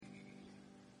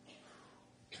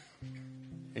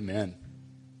Amen.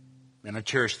 And I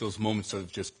cherish those moments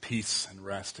of just peace and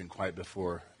rest and quiet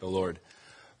before the Lord.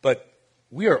 But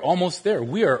we are almost there.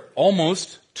 We are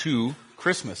almost to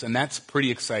Christmas, and that's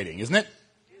pretty exciting, isn't it?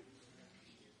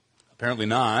 Apparently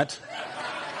not.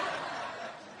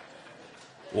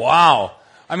 Wow.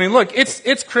 I mean, look,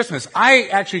 it's Christmas. I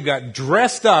actually got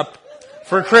dressed up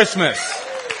for Christmas.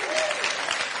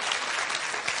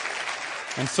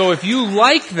 And so if you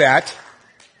like that,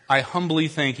 I humbly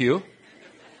thank you.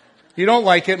 If you don't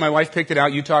like it, my wife picked it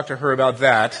out. You talk to her about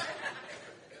that.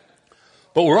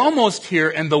 But we're almost here,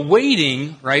 and the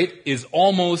waiting, right, is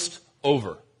almost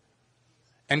over.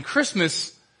 And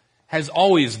Christmas has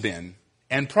always been,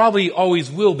 and probably always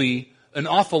will be, an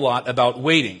awful lot about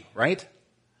waiting, right?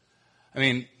 I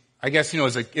mean, I guess,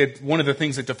 it's one of the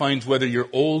things that defines whether you're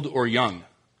old or young,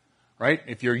 right?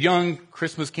 If you're young,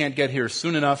 Christmas can't get here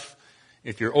soon enough.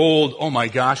 If you're old, oh my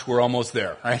gosh, we're almost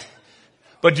there, right?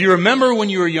 But do you remember when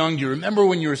you were young? Do you remember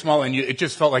when you were small? And it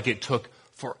just felt like it took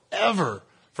forever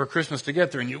for Christmas to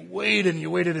get there. And you waited and you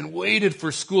waited and waited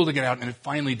for school to get out, and it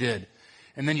finally did.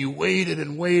 And then you waited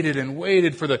and waited and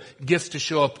waited for the gifts to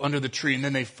show up under the tree, and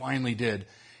then they finally did.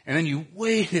 And then you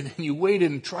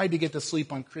waited and tried to get to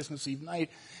sleep on Christmas Eve night,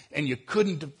 and you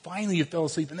couldn't. Finally you fell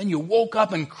asleep, and then you woke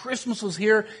up and Christmas was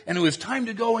here, and it was time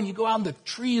to go, and you go out and the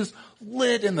tree is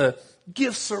lit, and the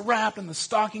gifts are wrapped, and the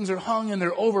stockings are hung, and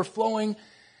they're overflowing.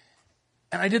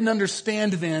 And I didn't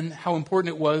understand then how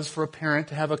important it was for a parent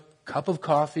to have a cup of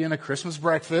coffee and a Christmas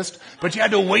breakfast, but you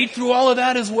had to wait through all of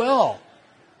that as well.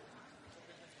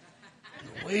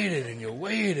 You waited and you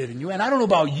waited and I don't know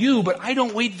about you, but I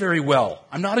don't wait very well.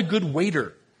 I'm not a good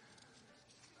waiter.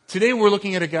 Today we're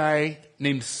looking at a guy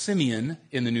named Simeon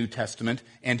in the New Testament,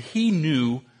 and he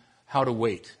knew how to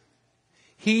wait.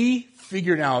 He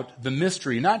figured out the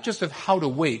mystery, not just of how to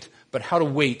wait, but how to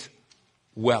wait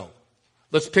well.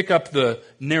 Let's pick up the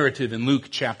narrative in Luke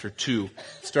chapter 2,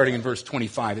 starting in verse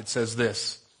 25. It says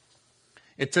this.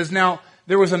 It says, "Now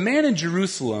there was a man in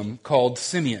Jerusalem called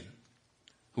Simeon,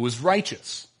 who was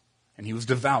righteous, and he was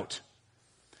devout.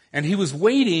 And he was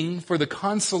waiting for the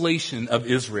consolation of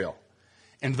Israel,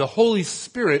 and the Holy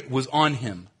Spirit was on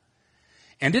him.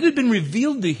 And it had been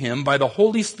revealed to him by the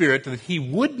Holy Spirit that he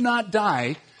would not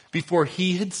die before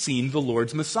he had seen the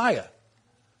Lord's Messiah."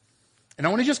 And I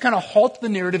want to just kind of halt the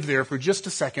narrative there for just a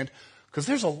second, because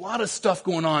there's a lot of stuff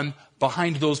going on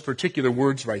behind those particular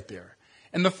words right there.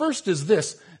 And the first is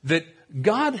this, that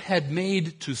God had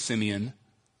made to Simeon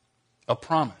a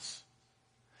promise.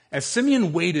 As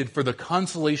Simeon waited for the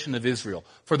consolation of Israel,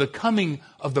 for the coming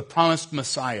of the promised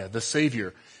Messiah, the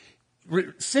Savior,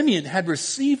 Simeon had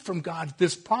received from God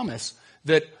this promise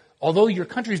that although your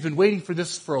country's been waiting for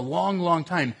this for a long, long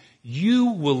time, you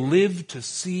will live to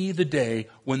see the day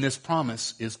when this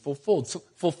promise is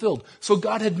fulfilled. So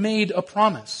God had made a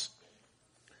promise.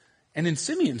 And in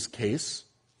Simeon's case,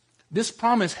 this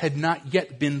promise had not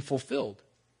yet been fulfilled.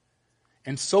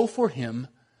 And so for him,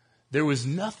 there was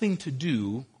nothing to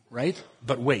do, right,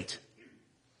 but wait.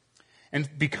 And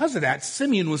because of that,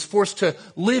 Simeon was forced to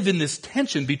live in this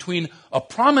tension between a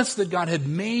promise that God had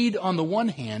made on the one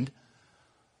hand,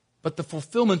 but the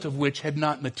fulfillment of which had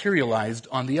not materialized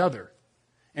on the other.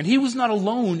 And he was not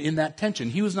alone in that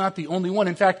tension. He was not the only one.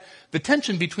 In fact, the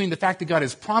tension between the fact that God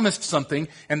has promised something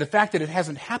and the fact that it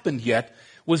hasn't happened yet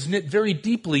was knit very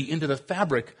deeply into the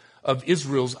fabric of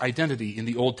Israel's identity in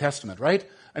the Old Testament, right?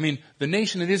 I mean, the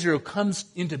nation of Israel comes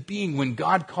into being when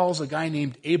God calls a guy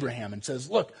named Abraham and says,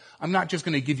 look, I'm not just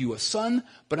going to give you a son,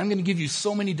 but I'm going to give you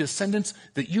so many descendants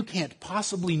that you can't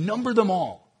possibly number them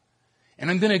all. And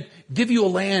I'm going to give you a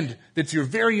land that's your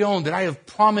very own, that I have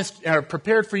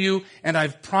prepared for you, and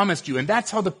I've promised you. And that's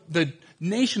how the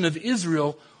nation of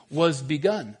Israel was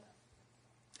begun.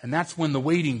 And that's when the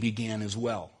waiting began as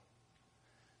well.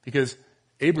 Because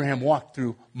Abraham walked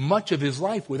through much of his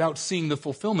life without seeing the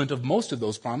fulfillment of most of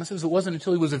those promises. It wasn't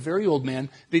until he was a very old man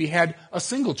that he had a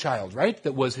single child, right,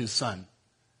 that was his son.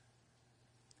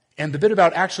 And the bit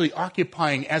about actually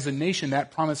occupying as a nation that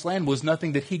promised land was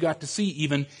nothing that he got to see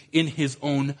even in his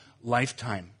own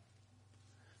lifetime.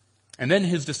 And then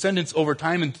his descendants over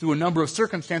time and through a number of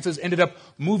circumstances ended up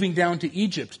moving down to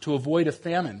Egypt to avoid a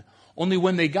famine. Only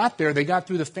when they got there, they got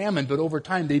through the famine, but over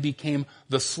time they became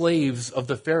the slaves of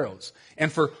the pharaohs.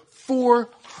 And for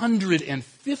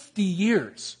 450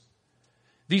 years,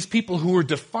 these people who were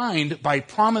defined by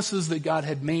promises that God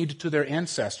had made to their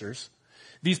ancestors,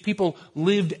 these people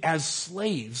lived as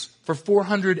slaves for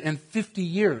 450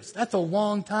 years. That's a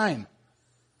long time.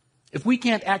 If we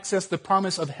can't access the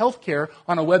promise of health care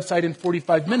on a website in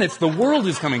 45 minutes, the world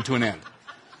is coming to an end.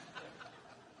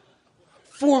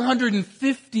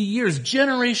 450 years,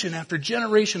 generation after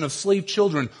generation of slave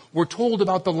children were told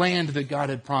about the land that God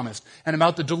had promised and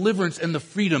about the deliverance and the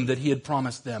freedom that he had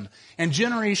promised them. And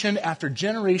generation after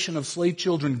generation of slave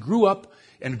children grew up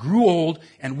and grew old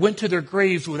and went to their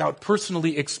graves without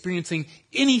personally experiencing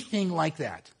anything like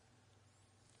that.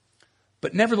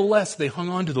 But nevertheless, they hung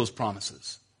on to those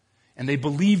promises. And they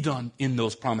believed in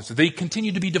those promises. They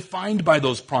continued to be defined by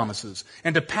those promises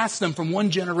and to pass them from one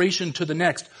generation to the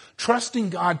next, trusting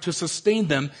God to sustain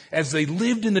them as they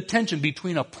lived in the tension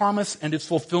between a promise and its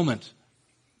fulfillment.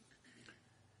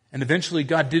 And eventually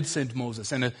God did send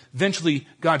Moses, and eventually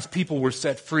God's people were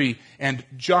set free, and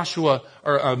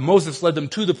Moses led them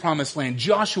to the promised land.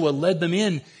 Joshua led them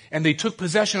in, and they took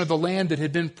possession of the land that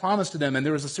had been promised to them, and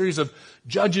there was a series of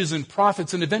judges and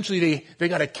prophets, and eventually they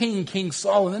got a king, King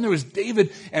Saul, and then there was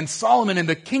David and Solomon, and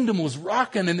the kingdom was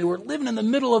rocking, and they were living in the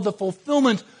middle of the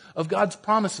fulfillment of God's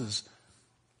promises.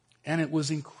 And it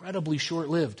was incredibly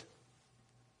short-lived,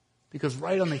 because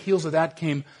right on the heels of that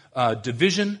came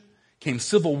division, came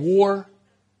civil war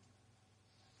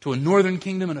to a northern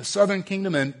kingdom and a southern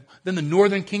kingdom, and then the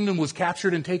northern kingdom was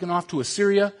captured and taken off to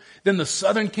Assyria. Then the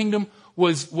southern kingdom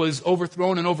was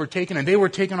overthrown and overtaken, and they were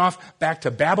taken off back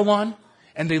to Babylon,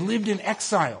 and they lived in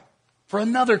exile for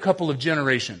another couple of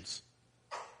generations.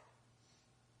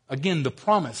 Again, the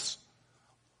promise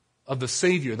of the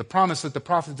Savior, the promise that the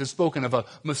prophets had spoken of a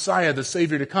Messiah, the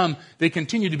Savior to come, they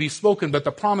continued to be spoken, but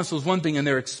the promise was one thing and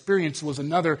their experience was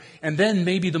another, and then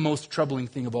maybe the most troubling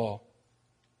thing of all.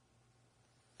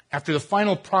 After the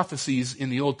final prophecies in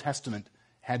the Old Testament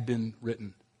had been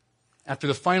written, after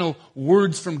the final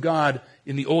words from God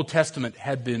in the Old Testament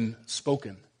had been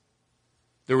spoken,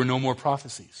 there were no more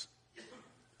prophecies.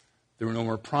 There were no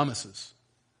more promises.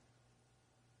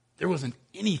 There wasn't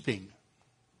anything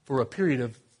for a period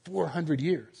of 400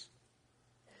 years.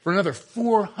 For another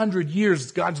 400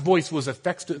 years, God's voice was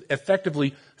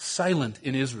effectively silent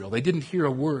in Israel. They didn't hear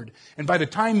a word. And by the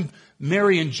time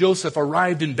Mary and Joseph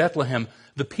arrived in Bethlehem,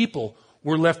 the people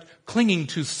were left clinging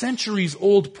to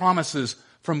centuries-old promises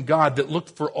from God that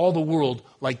looked for all the world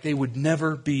like they would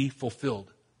never be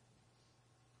fulfilled.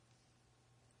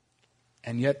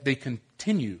 And yet they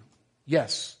continue,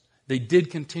 yes, they did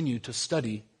continue to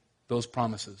study those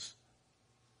promises.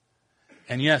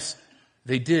 And yes,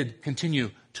 they did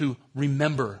continue to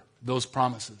remember those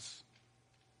promises.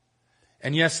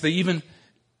 And yes, they even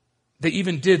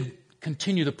did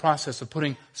continue the process of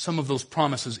putting some of those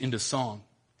promises into song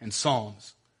and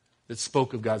psalms that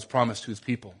spoke of God's promise to his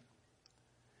people.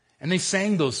 And they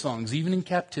sang those songs even in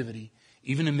captivity,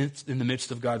 even in the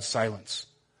midst of God's silence.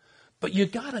 But you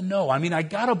gotta know, I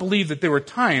gotta believe that there were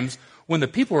times when the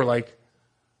people were like,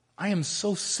 I am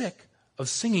so sick of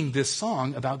singing this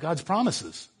song about God's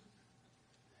promises.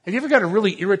 Have you ever got a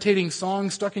really irritating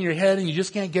song stuck in your head and you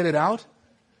just can't get it out?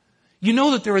 You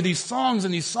know that there are these songs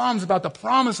and these psalms about the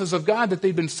promises of God that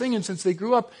they've been singing since they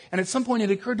grew up, and at some point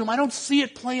it occurred to them, I don't see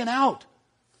it playing out.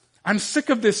 I'm sick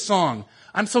of this song.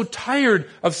 I'm so tired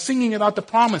of singing about the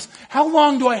promise. How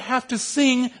long do I have to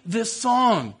sing this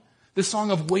song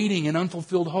of waiting and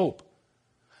unfulfilled hope?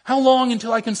 How long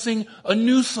until I can sing a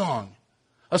new song?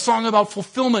 A song about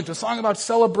fulfillment, a song about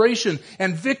celebration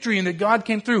and victory and that God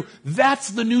came through. That's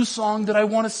the new song that I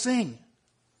want to sing.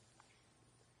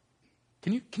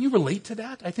 Can you relate to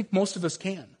that? I think most of us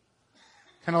can.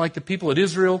 Kind of like the people at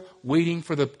Israel waiting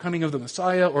for the coming of the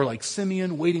Messiah, or like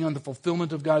Simeon waiting on the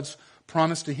fulfillment of God's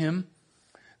promise to him.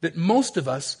 That most of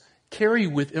us carry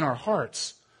within our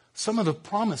hearts some of the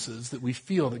promises that we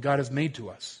feel that God has made to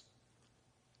us.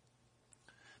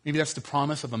 Maybe that's the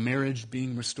promise of a marriage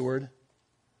being restored.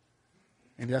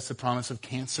 Maybe that's the promise of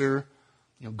cancer,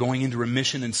 going into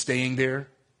remission and staying there.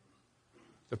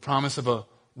 The promise of a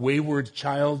wayward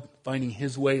child finding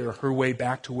his way or her way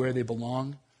back to where they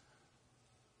belong.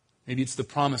 Maybe it's the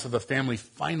promise of a family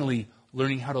finally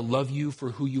learning how to love you for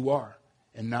who you are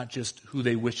and not just who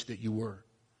they wish that you were.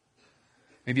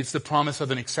 Maybe it's the promise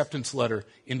of an acceptance letter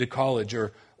into college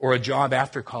or a job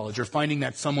after college, or finding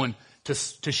that someone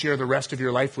to share the rest of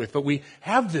your life with. But we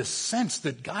have this sense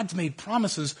that God's made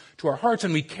promises to our hearts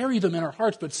and we carry them in our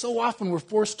hearts, but so often we're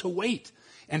forced to wait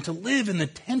and to live in the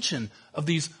tension of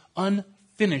these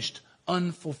unfinished,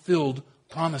 unfulfilled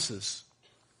promises.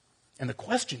 And the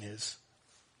question is,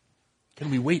 can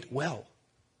we wait well?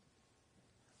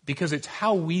 Because it's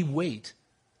how we wait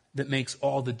that makes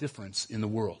all the difference in the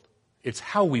world. It's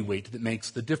how we wait that makes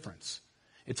the difference.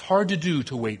 It's hard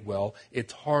to wait well.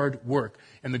 It's hard work.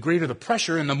 And the greater the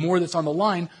pressure and the more that's on the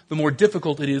line, the more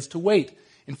difficult it is to wait.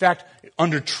 In fact,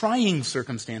 under trying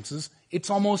circumstances,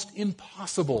 it's almost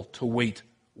impossible to wait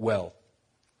well.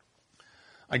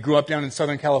 I grew up down in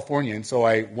Southern California, and so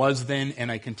I was then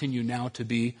and I continue now to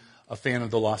be a fan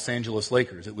of the Los Angeles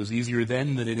Lakers. It was easier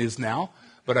then than it is now,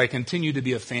 but I continue to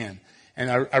be a fan. And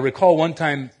I recall one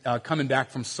time coming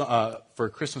back for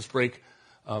Christmas break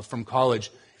from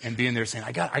college and being there saying,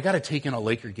 I got to take in a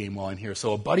Laker game while I'm here.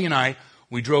 So a buddy and I,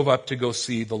 we drove up to go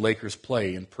see the Lakers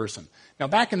play in person. Now,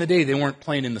 back in the day, they weren't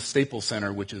playing in the Staples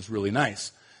Center, which is really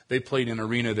nice. They played in an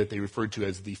arena that they referred to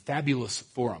as the Fabulous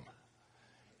Forum.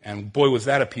 And boy, was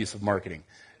that a piece of marketing.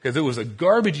 Because it was a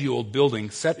garbagey old building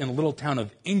set in a little town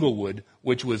of Inglewood,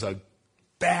 which was a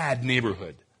bad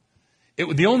neighborhood.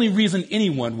 The only reason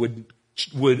anyone would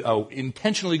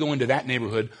intentionally go into that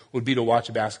neighborhood would be to watch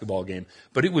a basketball game.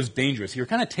 But it was dangerous. You're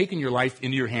kind of taking your life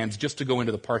into your hands just to go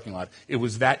into the parking lot. It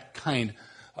was that kind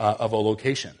of a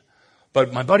location.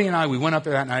 But my buddy and I, we went up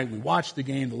there that night. We watched the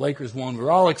game. The Lakers won. We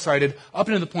were all excited up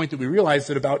to the point that we realized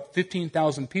that about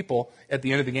 15,000 people at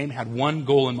the end of the game had one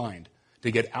goal in mind: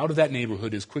 to get out of that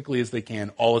neighborhood as quickly as they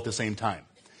can, all at the same time.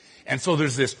 And so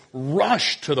there's this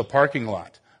rush to the parking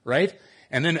lot, right?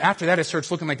 And then after that, it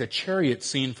starts looking like the chariot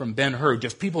scene from Ben-Hur,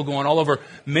 just people going all over,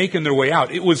 making their way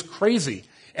out. It was crazy.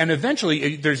 And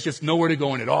eventually, there's just nowhere to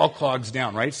go, and it all clogs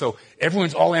down, right? So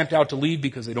everyone's all amped out to leave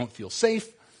because they don't feel safe,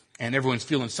 and everyone's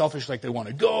feeling selfish like they want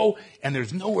to go, and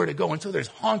there's nowhere to go. And so there's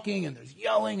honking, and there's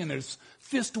yelling, and there's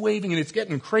fist waving, and it's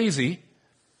getting crazy.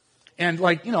 And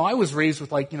I was raised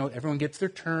with everyone gets their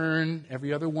turn,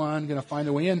 every other one going to find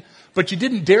their way in. But you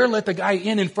didn't dare let the guy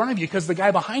in front of you because the guy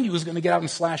behind you was going to get out and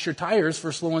slash your tires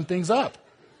for slowing things up.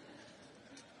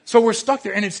 So we're stuck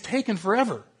there, and it's taken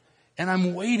forever. And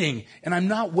I'm waiting, and I'm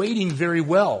not waiting very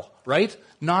well, right?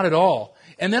 Not at all.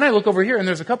 And then I look over here, and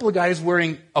there's a couple of guys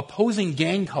wearing opposing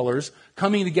gang colors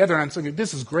coming together, and I'm thinking,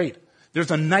 this is great.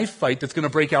 There's a knife fight that's going to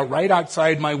break out right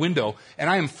outside my window, and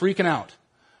I am freaking out.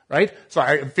 Right? So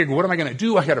I figure, what am I going to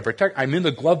do? I got to protect. I'm in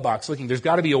the glove box looking. There's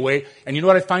got to be a way. And you know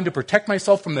what I find to protect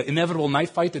myself from the inevitable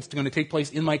knife fight that's going to take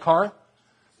place in my car?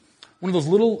 One of those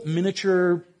little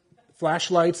miniature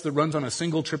flashlights that runs on a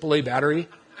single AAA battery.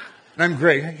 And I'm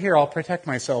great. Here, I'll protect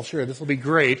myself. Sure, this will be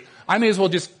great. I may as well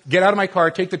just get out of my car,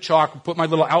 take the chalk, put my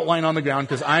little outline on the ground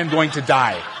because I'm going to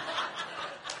die.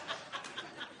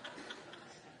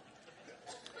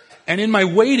 And in my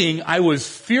waiting, I was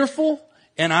fearful,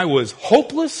 and I was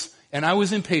hopeless, and I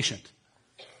was impatient.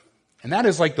 And that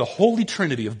is like the holy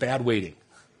trinity of bad waiting.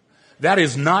 That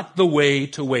is not the way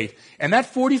to wait. And that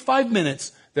 45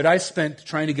 minutes that I spent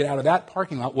trying to get out of that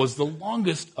parking lot was the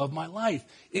longest of my life.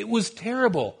 It was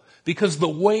terrible because the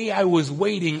way I was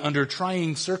waiting under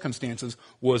trying circumstances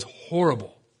was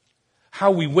horrible.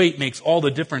 How we wait makes all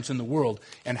the difference in the world,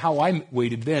 and how I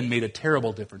waited then made a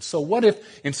terrible difference. So what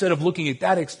if, instead of looking at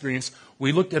that experience,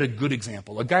 we looked at a good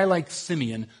example, a guy like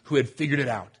Simeon who had figured it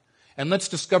out. And let's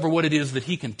discover what it is that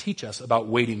he can teach us about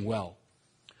waiting well.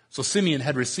 So Simeon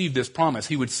had received this promise.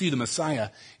 He would see the Messiah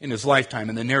in his lifetime,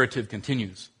 and the narrative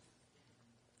continues.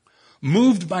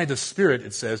 Moved by the Spirit,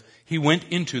 it says, he went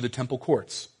into the temple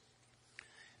courts.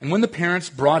 And when the parents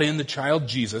brought in the child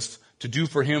Jesus to do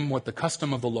for him what the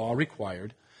custom of the law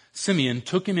required, Simeon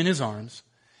took him in his arms,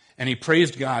 and he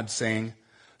praised God, saying,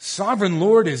 Sovereign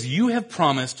Lord, as you have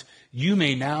promised, you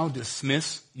may now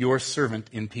dismiss your servant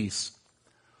in peace.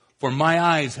 For my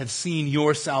eyes have seen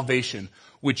your salvation,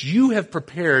 which you have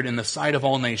prepared in the sight of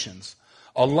all nations,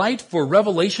 a light for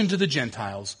revelation to the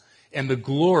Gentiles, and the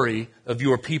glory of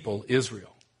your people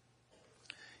Israel.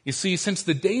 You see, since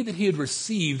the day that he had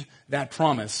received that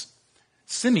promise,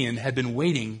 Simeon had been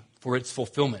waiting for its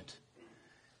fulfillment.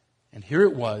 And here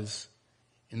it was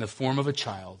in the form of a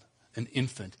child, an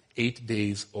infant, 8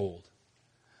 days old.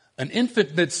 An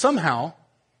infant that somehow,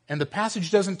 and the passage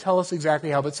doesn't tell us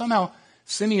exactly how, but somehow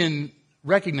Simeon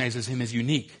recognizes him as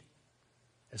unique,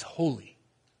 as holy,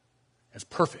 as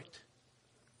perfect.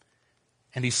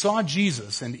 And he saw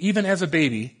Jesus, and even as a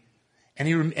baby,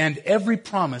 and every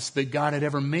promise that God had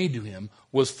ever made to him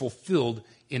was fulfilled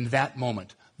in that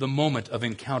moment, the moment of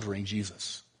encountering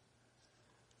Jesus.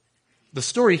 The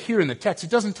story here in the text, it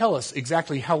doesn't tell us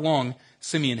exactly how long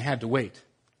Simeon had to wait.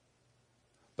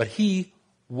 But he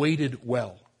waited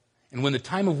well. And when the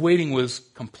time of waiting was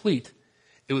complete,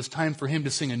 it was time for him to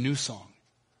sing a new song,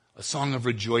 a song of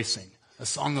rejoicing, a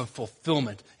song of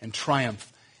fulfillment and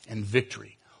triumph and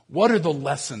victory. What are the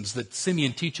lessons that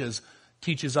Simeon teaches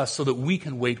us so that we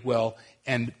can wait well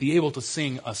and be able to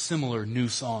sing a similar new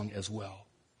song as well?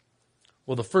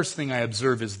 Well, the first thing I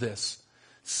observe is this.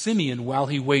 Simeon, while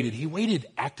he waited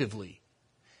actively.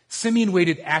 Simeon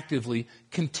waited actively,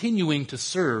 continuing to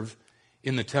serve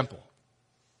in the temple.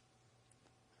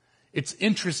 It's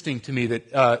interesting to me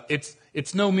that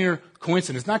It's no mere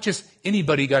coincidence. Not just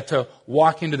anybody got to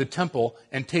walk into the temple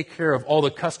and take care of all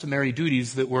the customary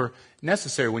duties that were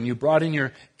necessary. When you brought in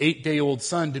your 8-day-old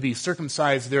son to be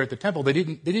circumcised there at the temple, they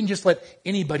didn't just let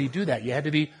anybody do that. You had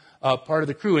to be part of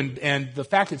the crew. And the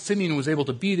fact that Simeon was able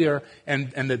to be there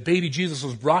and that baby Jesus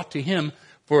was brought to him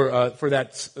for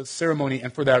that ceremony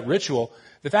and for that ritual,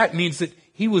 that means that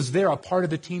he was there, a part of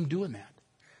the team doing that.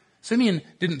 Simeon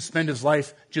didn't spend his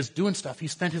life just doing stuff. He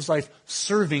spent his life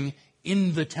serving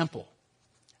in the temple,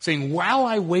 saying, while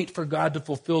I wait for God to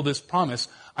fulfill this promise,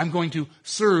 I'm going to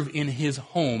serve in his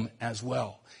home as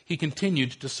well. He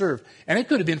continued to serve. And it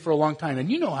could have been for a long time.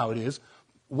 And you know how it is.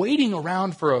 Waiting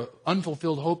around for an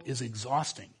unfulfilled hope is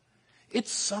exhausting. It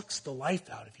sucks the life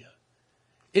out of you.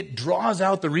 It draws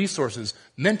out the resources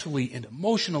mentally and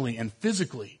emotionally and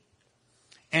physically.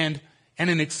 And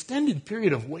an extended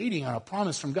period of waiting on a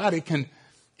promise from God, it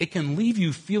can leave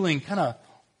you feeling kind of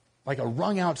like a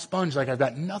wrung out sponge, like I've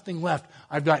got nothing left.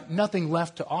 I've got nothing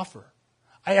left to offer.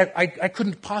 I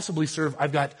couldn't possibly serve.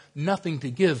 I've got nothing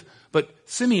to give. But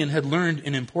Simeon had learned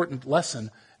an important lesson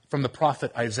from the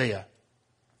prophet Isaiah.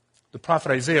 The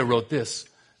prophet Isaiah wrote this,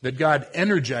 that God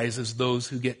energizes those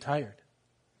who get tired.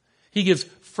 He gives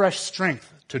fresh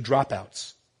strength to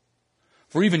dropouts.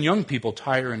 For even young people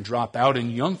tire and drop out,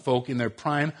 and young folk in their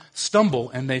prime stumble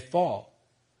and they fall.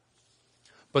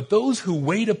 But those who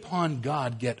wait upon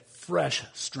God get fresh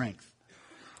strength.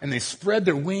 And they spread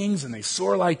their wings and they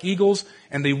soar like eagles,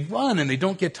 and they run and they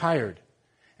don't get tired.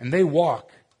 And they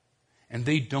walk and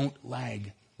they don't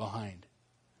lag behind.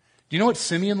 Do you know what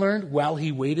Simeon learned while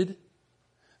he waited?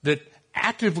 That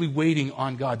actively waiting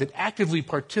on God, that actively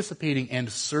participating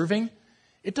and serving,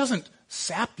 it doesn't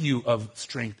sap you of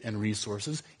strength and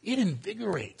resources. It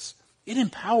invigorates, it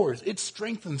empowers, it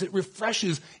strengthens, it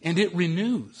refreshes, and it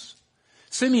renews.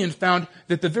 Simeon found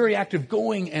that the very act of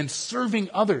going and serving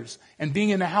others and being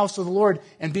in the house of the Lord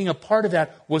and being a part of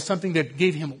that was something that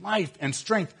gave him life and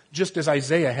strength, just as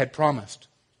Isaiah had promised.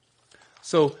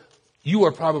 So you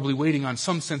are probably waiting on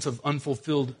some sense of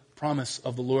unfulfilled promise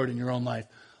of the Lord in your own life.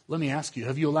 Let me ask you,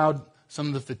 have you allowed some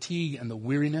of the fatigue and the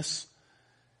weariness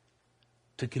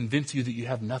to convince you that you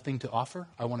have nothing to offer?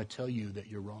 I want to tell you that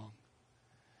you're wrong.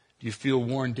 Do you feel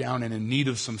worn down and in need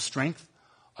of some strength?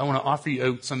 I want to offer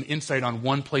you some insight on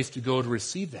one place to go to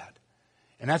receive that.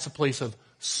 And that's a place of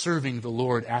serving the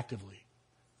Lord actively.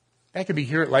 That could be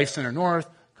here at Life Center North,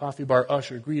 coffee bar,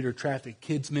 usher, greeter, traffic,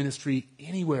 kids ministry,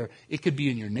 anywhere. It could be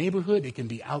in your neighborhood. It can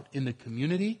be out in the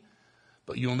community.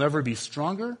 But you'll never be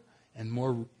stronger and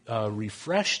more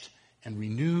refreshed and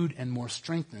renewed and more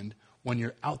strengthened when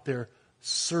you're out there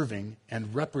serving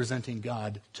and representing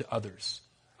God to others.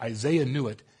 Isaiah knew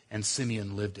it, and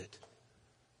Simeon lived it.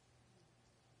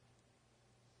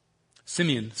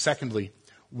 Simeon, secondly,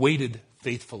 waited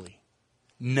faithfully,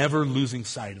 never losing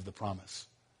sight of the promise.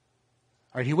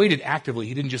 All right, he waited actively.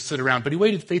 He didn't just sit around, but he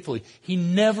waited faithfully. He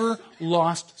never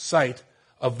lost sight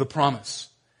of the promise.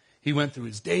 He went through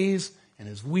his days and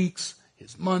his weeks,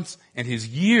 his months, and his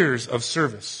years of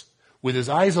service with his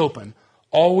eyes open,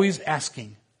 always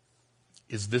asking,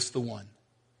 is this the one?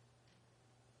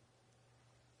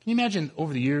 Can you imagine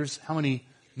over the years how many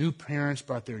new parents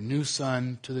brought their new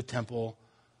son to the temple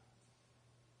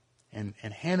and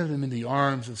handed him into the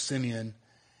arms of Simeon,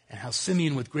 and how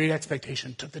Simeon, with great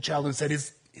expectation, took the child and said,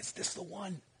 is this the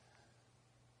one?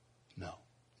 No.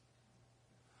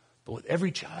 But with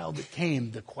every child that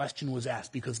came, the question was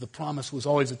asked, because the promise was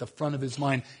always at the front of his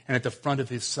mind and at the front of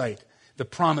his sight. The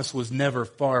promise was never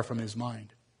far from his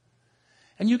mind.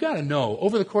 And you got to know,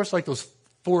 over the course like those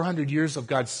 400 years of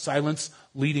God's silence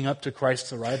leading up to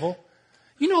Christ's arrival,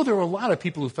 you know there were a lot of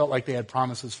people who felt like they had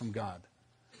promises from God.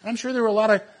 And I'm sure there were a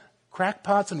lot of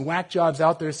crackpots and whack jobs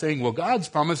out there saying, well, God's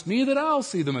promised me that I'll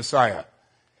see the Messiah.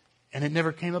 And it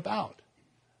never came about.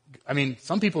 I mean,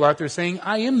 some people out there saying,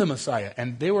 I am the Messiah.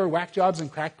 And they were whack jobs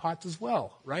and crackpots as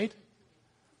well, right?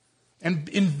 And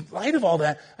in light of all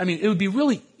that, I mean, it would be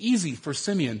really easy for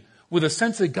Simeon, with a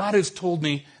sense that God has told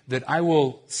me that I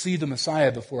will see the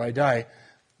Messiah before I die,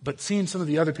 but seeing some of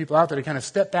the other people out there to kind of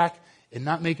step back and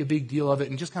not make a big deal of it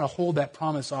and just kind of hold that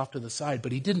promise off to the side.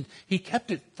 But he didn't. He kept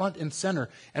it front and center.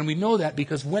 And we know that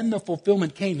because when the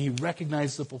fulfillment came, he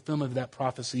recognized the fulfillment of that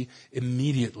prophecy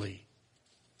immediately.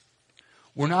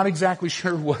 We're not exactly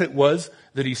sure what it was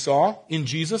that he saw in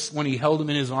Jesus when he held him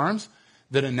in his arms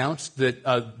that announced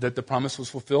that the promise was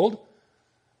fulfilled.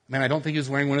 Man, I don't think he was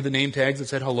wearing one of the name tags that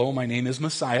said, hello, my name is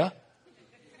Messiah.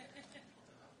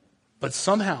 But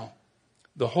somehow,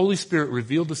 the Holy Spirit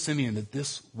revealed to Simeon that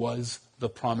this was the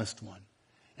promised one,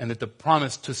 and that the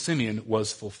promise to Simeon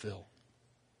was fulfilled.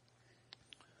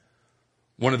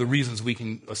 One of the reasons we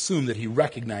can assume that he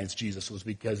recognized Jesus was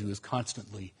because he was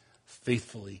constantly,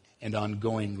 faithfully, and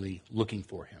ongoingly looking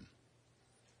for him.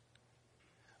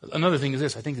 Another thing is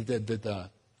this. I think that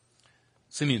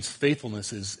Simeon's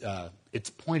faithfulness is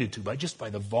it's pointed to by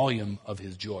the volume of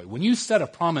his joy. When you set a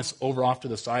promise over off to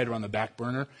the side or on the back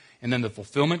burner, and then the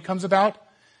fulfillment comes about,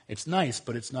 it's nice,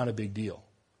 but it's not a big deal.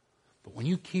 But when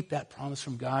you keep that promise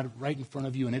from God right in front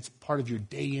of you, and it's part of your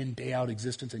day in, day out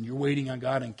existence, and you're waiting on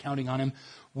God and counting on him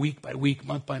week by week,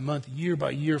 month by month, year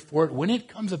by year for it, when it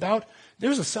comes about,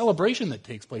 there's a celebration that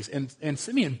takes place. And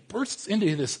Simeon bursts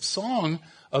into this song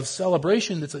of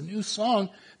celebration that's a new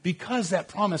song because that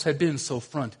promise had been so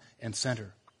front and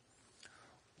center.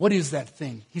 What is that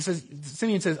thing?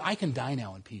 Simeon says, I can die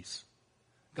now in peace.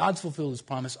 God's fulfilled his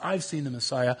promise. I've seen the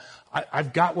Messiah.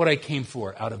 I've got what I came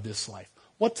for out of this life.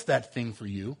 What's that thing for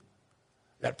you?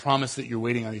 That promise that you're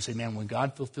waiting on. You say, man, when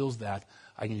God fulfills that,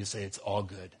 I can just say it's all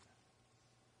good.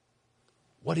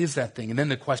 What is that thing? And then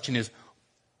the question is,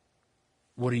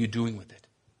 what are you doing with it?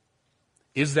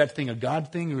 Is that thing a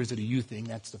God thing or is it a you thing?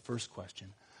 That's the first question.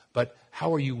 But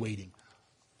how are you waiting?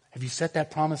 Have you set that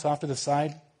promise off to the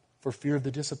side for fear of the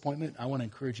disappointment? I want to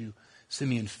encourage you.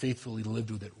 Simeon faithfully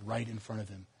lived with it right in front of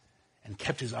him and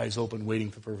kept his eyes open waiting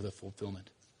for the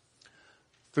fulfillment.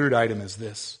 Third item is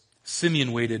this.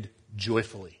 Simeon waited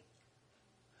joyfully.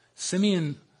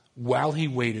 Simeon, while he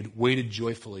waited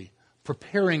joyfully,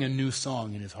 preparing a new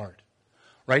song in his heart.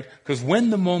 Right? Because when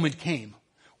the moment came,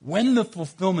 when the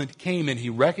fulfillment came and he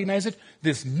recognized it,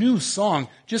 this new song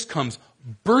just comes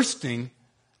bursting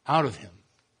out of him.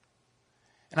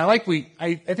 And I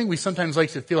think we sometimes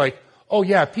like to feel like, oh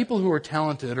yeah, people who are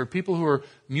talented or people who are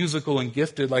musical and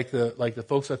gifted like the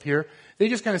folks up here, they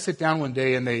just kind of sit down one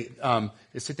day and they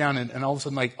sit down and all of a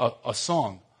sudden like a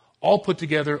song, all put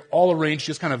together, all arranged,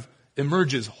 just kind of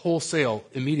emerges wholesale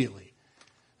immediately.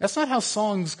 That's not how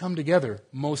songs come together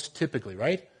most typically,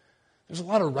 right? There's a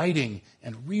lot of writing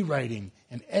and rewriting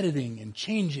and editing and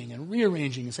changing and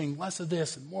rearranging and saying less of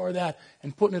this and more of that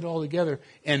and putting it all together.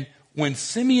 And when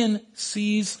Simeon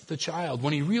sees the child,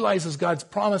 when he realizes God's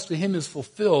promise to him is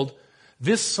fulfilled,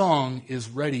 this song is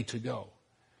ready to go.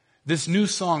 This new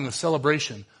song of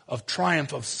celebration, of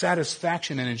triumph, of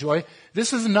satisfaction and joy,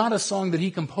 this is not a song that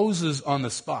he composes on the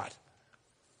spot.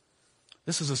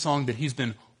 This is a song that he's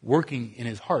been working in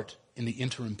his heart in the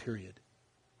interim period.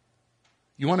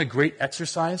 You want a great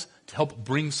exercise to help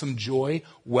bring some joy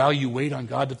while you wait on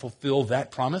God to fulfill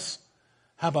that promise?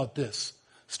 How about this?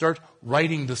 Start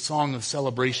writing the song of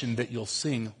celebration that you'll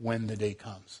sing when the day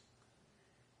comes.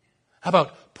 How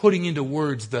about putting into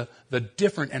words the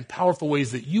different and powerful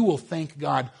ways that you will thank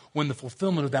God when the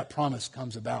fulfillment of that promise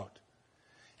comes about?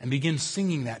 And begin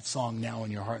singing that song now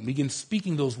in your heart. And begin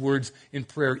speaking those words in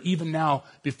prayer even now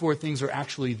before things are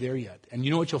actually there yet. And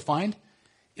you know what you'll find?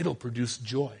 It'll produce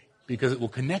joy because it will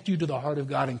connect you to the heart of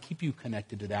God and keep you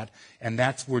connected to that. And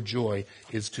that's where joy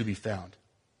is to be found.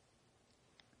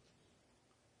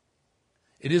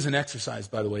 It is an exercise,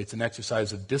 by the way. It's an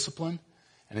exercise of discipline,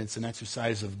 and it's an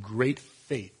exercise of great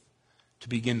faith to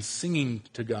begin singing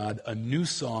to God a new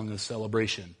song of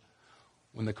celebration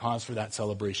when the cause for that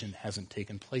celebration hasn't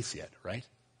taken place yet, right?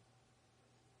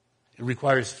 It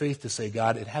requires faith to say,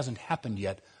 God, it hasn't happened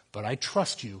yet, but I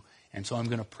trust you, and so I'm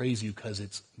going to praise you because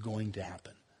it's going to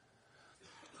happen.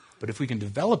 But if we can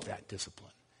develop that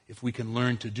discipline, if we can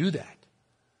learn to do that,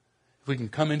 if we can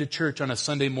come into church on a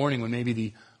Sunday morning when maybe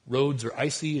the roads are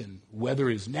icy and weather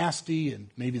is nasty and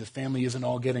maybe the family isn't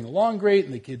all getting along great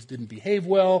and the kids didn't behave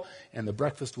well and the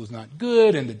breakfast was not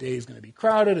good and the day is going to be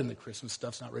crowded and the Christmas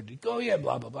stuff's not ready to go yet,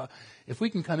 blah, blah, blah. If we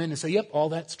can come in and say, yep, all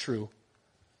that's true,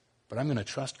 but I'm going to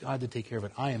trust God to take care of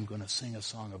it. I am going to sing a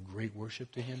song of great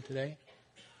worship to him today.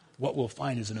 What we'll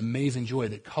find is an amazing joy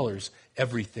that colors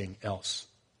everything else.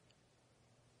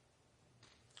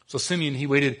 So Simeon, he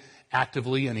waited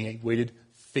actively and he waited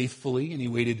faithfully and he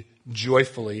waited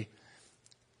joyfully,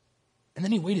 and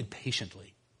then he waited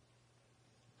patiently.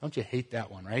 Don't you hate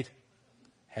that one, right?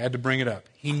 Had to bring it up.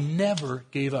 He never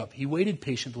gave up. He waited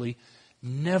patiently,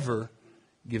 never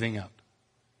giving up.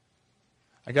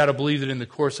 I got to believe that in the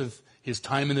course of his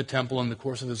time in the temple, in the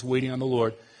course of his waiting on the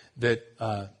Lord, that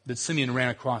Simeon ran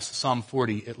across Psalm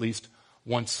 40 at least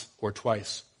once or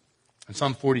twice. And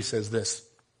Psalm 40 says this.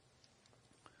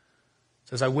 It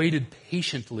says, I waited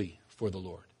patiently for the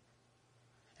Lord.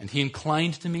 And he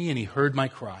inclined to me and he heard my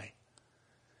cry.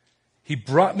 He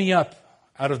brought me up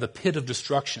out of the pit of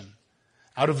destruction,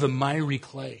 out of the miry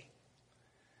clay.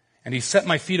 And he set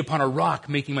my feet upon a rock,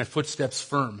 making my footsteps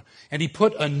firm. And he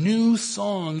put a new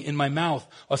song in my mouth,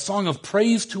 a song of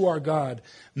praise to our God.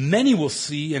 Many will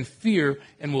see and fear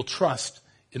and will trust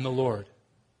in the Lord.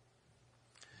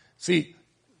 See,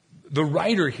 the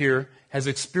writer here has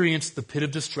experienced the pit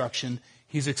of destruction.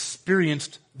 He's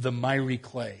experienced the miry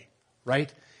clay,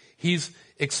 right? He's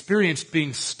experienced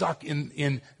being stuck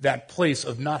in that place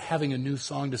of not having a new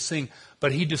song to sing.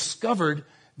 But he discovered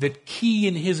that key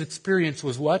in his experience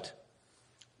was what?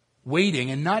 Waiting.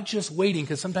 And not just waiting,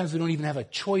 because sometimes we don't even have a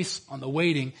choice on the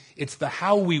waiting. It's the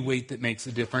how we wait that makes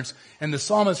the difference. And the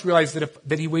psalmist realized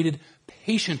that he waited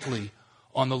patiently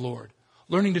on the Lord,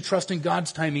 learning to trust in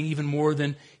God's timing even more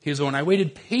than his own. I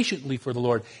waited patiently for the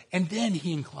Lord, and then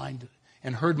he inclined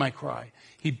and heard my cry.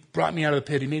 He brought me out of the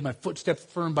pit. He made my footsteps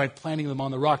firm by planting them on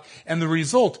the rock. And the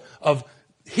result of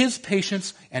his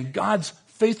patience and God's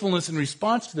faithfulness in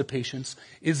response to the patience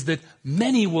is that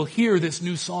many will hear this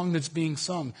new song that's being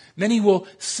sung. Many will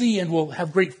see and will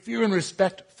have great fear and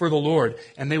respect for the Lord,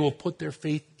 and they will put their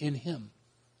faith in him.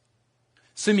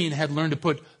 Simeon had learned to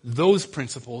put those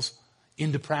principles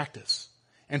into practice.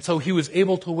 And so he was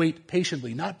able to wait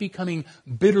patiently, not becoming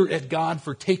bitter at God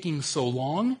for taking so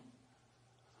long,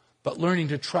 but learning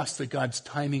to trust that God's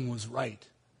timing was right.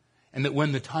 And that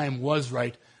when the time was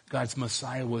right, God's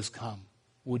Messiah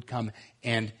would come,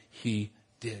 and he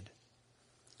did.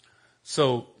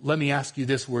 So let me ask you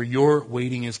this, where your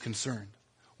waiting is concerned,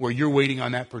 where you're waiting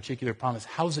on that particular promise,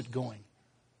 how's it going?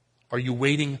 Are you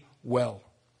waiting well?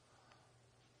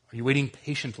 Are you waiting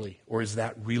patiently, or is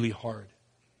that really hard?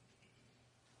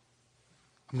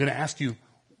 I'm going to ask you,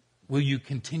 will you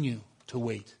continue to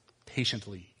wait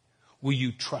patiently? Will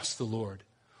you trust the Lord?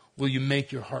 Will you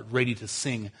make your heart ready to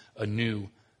sing a new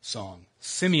song?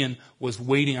 Simeon was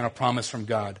waiting on a promise from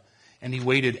God, and he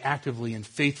waited actively and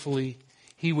faithfully.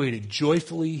 He waited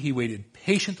joyfully. He waited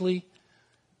patiently.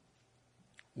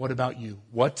 What about you?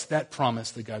 What's that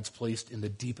promise that God's placed in the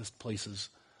deepest places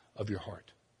of your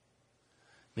heart?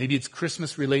 Maybe it's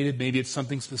Christmas related. Maybe it's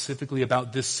something specifically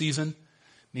about this season.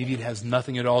 Maybe it has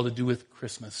nothing at all to do with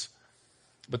Christmas.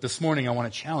 But this morning I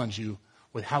want to challenge you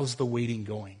with, how's the waiting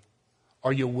going?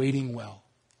 Are you waiting well?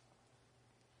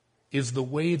 Is the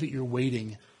way that you're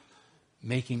waiting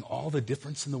making all the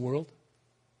difference in the world?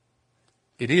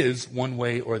 It is one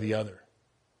way or the other.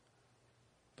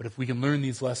 But if we can learn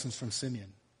these lessons from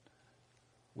Simeon,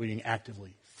 waiting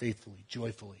actively, faithfully,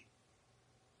 joyfully,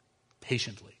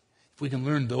 patiently, if we can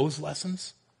learn those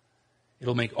lessons,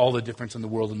 it'll make all the difference in the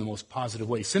world in the most positive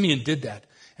way. Simeon did that.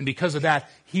 And because of that,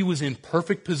 he was in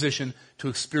perfect position to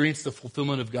experience the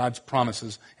fulfillment of God's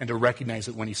promises and to recognize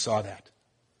it when he saw that.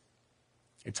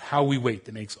 It's how we wait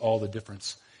that makes all the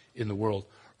difference in the world.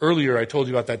 Earlier, I told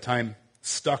you about that time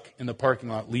stuck in the parking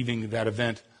lot leaving that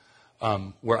event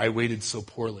where I waited so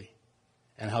poorly,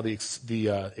 and how the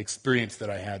experience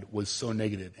that I had was so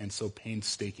negative and so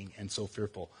painstaking and so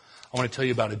fearful. I want to tell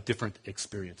you about a different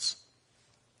experience,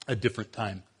 a different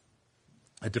time,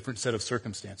 a different set of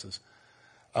circumstances.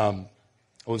 I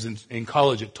was in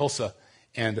college at Tulsa,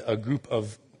 and a group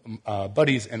of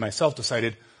buddies and myself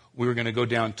decided we were going to go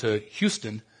down to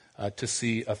Houston to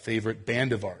see a favorite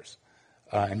band of ours.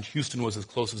 And Houston was as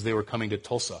close as they were coming to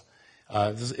Tulsa.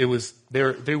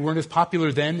 They weren't as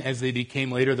popular then as they became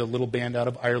later, the little band out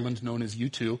of Ireland known as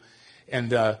U2. And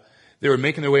they were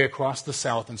making their way across the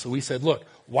South. And so we said, look,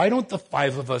 why don't the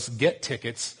five of us get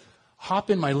tickets, hop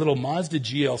in my little Mazda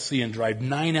GLC and drive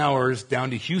 9 hours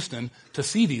down to Houston to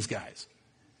see these guys?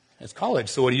 It's college.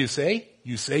 So what do you say?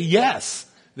 You say, yes,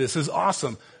 this is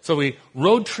awesome. So we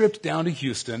road tripped down to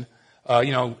Houston,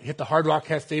 hit the Hard Rock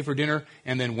Cafe for dinner,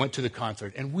 and then went to the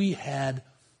concert. And we had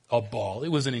a ball. It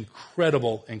was an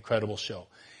incredible, incredible show.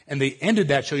 And they ended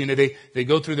that show, they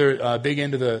go through their big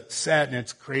end of the set, and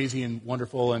it's crazy and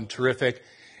wonderful and terrific.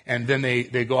 And then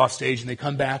they go off stage, and they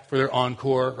come back for their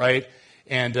encore, right?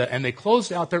 And they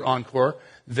closed out their encore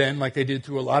then, like they did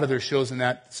through a lot of their shows in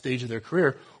that stage of their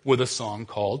career, with a song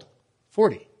called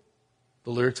 40, the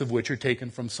lyrics of which are taken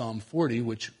from Psalm 40,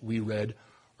 which we read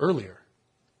earlier.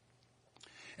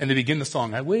 And they begin the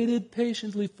song, I waited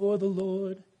patiently for the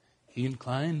Lord. He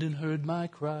inclined and heard my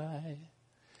cry.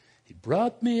 He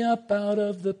brought me up out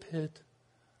of the pit,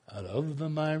 out of the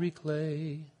miry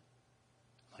clay.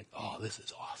 Like, oh, this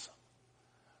is awesome,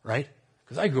 right?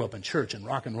 Because I grew up in church and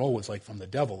rock and roll was like from the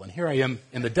devil. And here I am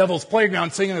in the devil's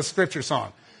playground singing a scripture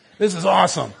song. This is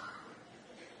awesome.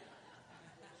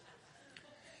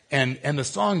 And the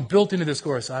song built into this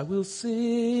chorus, I will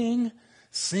sing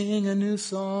a new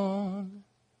song.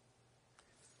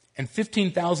 And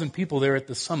 15,000 people there at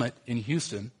the summit in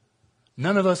Houston,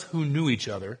 none of us who knew each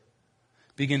other,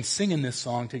 began singing this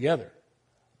song together.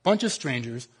 A bunch of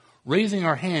strangers raising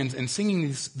our hands and singing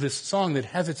this song that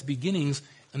has its beginnings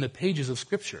in the pages of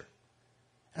Scripture.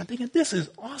 And I'm thinking, this is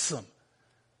awesome.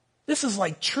 This is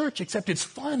like church, except it's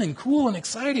fun and cool and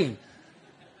exciting.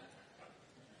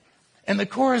 And the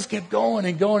chorus kept going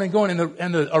and going and going,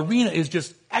 and the arena is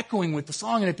just echoing with the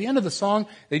song. And at the end of the song,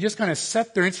 they just kind of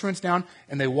set their instruments down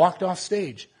and they walked off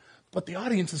stage. But the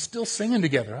audience is still singing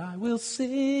together. I will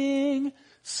sing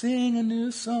a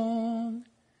new song.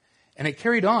 And it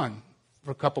carried on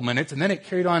for a couple minutes, and then it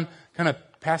carried on kind of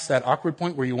past that awkward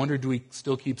point where you wonder, do we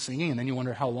still keep singing? And then you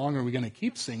wonder, how long are we going to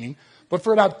keep singing? But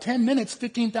for about 10 minutes,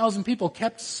 15,000 people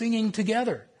kept singing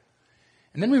together.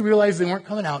 And then we realized they weren't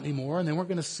coming out anymore, and they weren't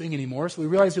going to sing anymore, so we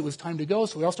realized it was time to go,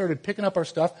 so we all started picking up our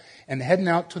stuff and heading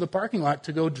out to the parking lot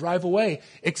to go drive away,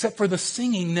 except for the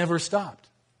singing never stopped.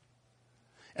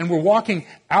 And we're walking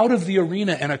out of the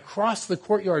arena and across the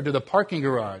courtyard to the parking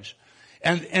garage,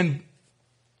 and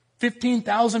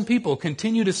 15,000 people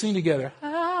continue to sing together.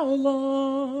 How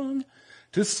long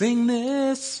to sing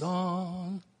this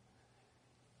song?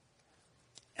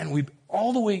 And we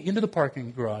all the way into the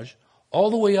parking garage, all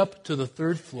the way up to the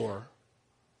third floor,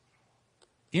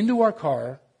 into our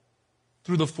car,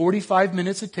 through the 45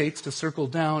 minutes it takes to circle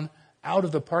down out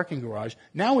of the parking garage.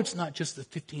 Now it's not just the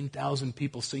 15,000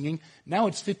 people singing. Now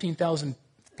it's 15,000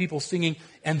 people singing,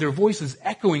 and their voices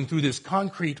echoing through this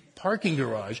concrete parking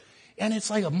garage. And it's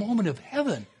like a moment of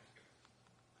heaven.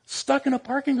 Stuck in a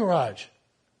parking garage.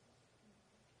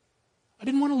 I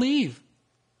didn't want to leave.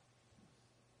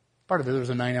 Part of it, there was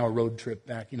a 9-hour road trip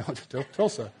back, to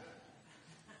Tulsa.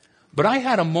 But I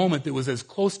had a moment that was as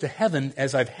close to heaven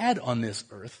as I've had on this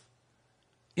earth,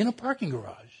 in a parking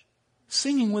garage,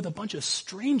 singing with a bunch of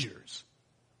strangers.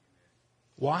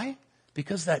 Why?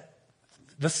 Because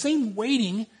the same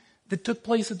waiting that took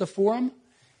place at the forum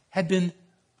had been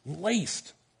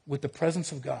laced with the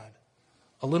presence of God.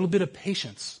 A little bit of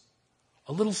patience,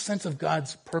 a little sense of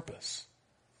God's purpose,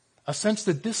 a sense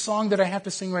that this song that I have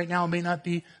to sing right now may not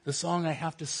be the song I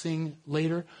have to sing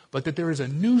later, but that there is a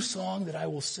new song that I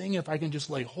will sing if I can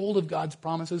just lay hold of God's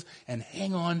promises and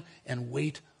hang on and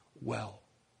wait well.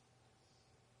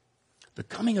 The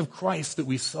coming of Christ that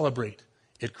we celebrate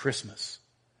at Christmas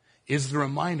is the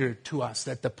reminder to us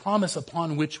that the promise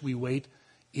upon which we wait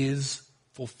is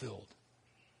fulfilled,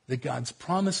 that God's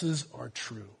promises are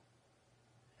true,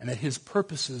 and that his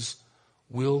purposes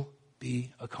will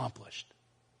be accomplished.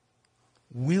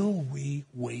 Will we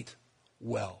wait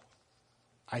well?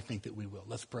 I think that we will.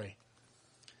 Let's pray.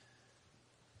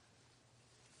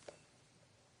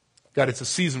 God, it's a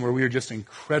season where we are just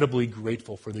incredibly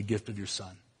grateful for the gift of your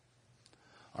Son.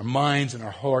 Our minds and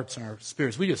our hearts and our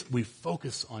spirits, we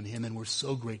focus on him, and we're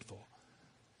so grateful.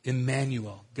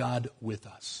 Emmanuel, God with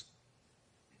us.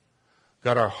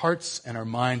 God, our hearts and our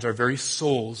minds, our very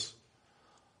souls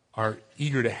are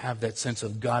eager to have that sense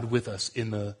of God with us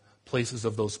in the places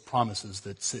of those promises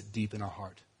that sit deep in our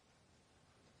heart.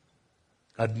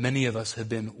 God, many of us have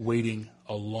been waiting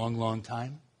a long, long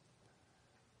time.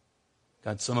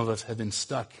 God, some of us have been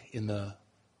stuck in the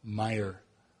mire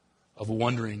of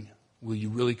wondering, will you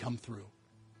really come through?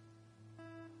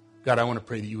 God, I want to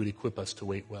pray that you would equip us to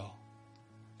wait well.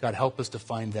 God, help us to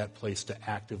find that place to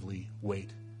actively wait.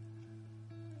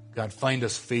 God, find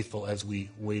us faithful as we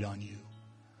wait on you.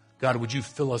 God, would you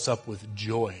fill us up with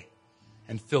joy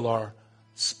and fill our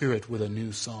spirit with a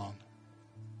new song?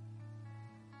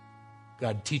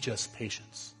 God, teach us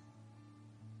patience.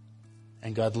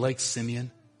 And God, like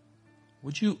Simeon,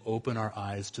 would you open our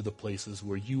eyes to the places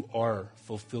where you are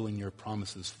fulfilling your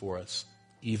promises for us,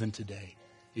 even today,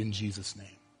 in Jesus' name.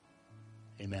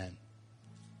 Amen.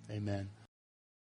 Amen.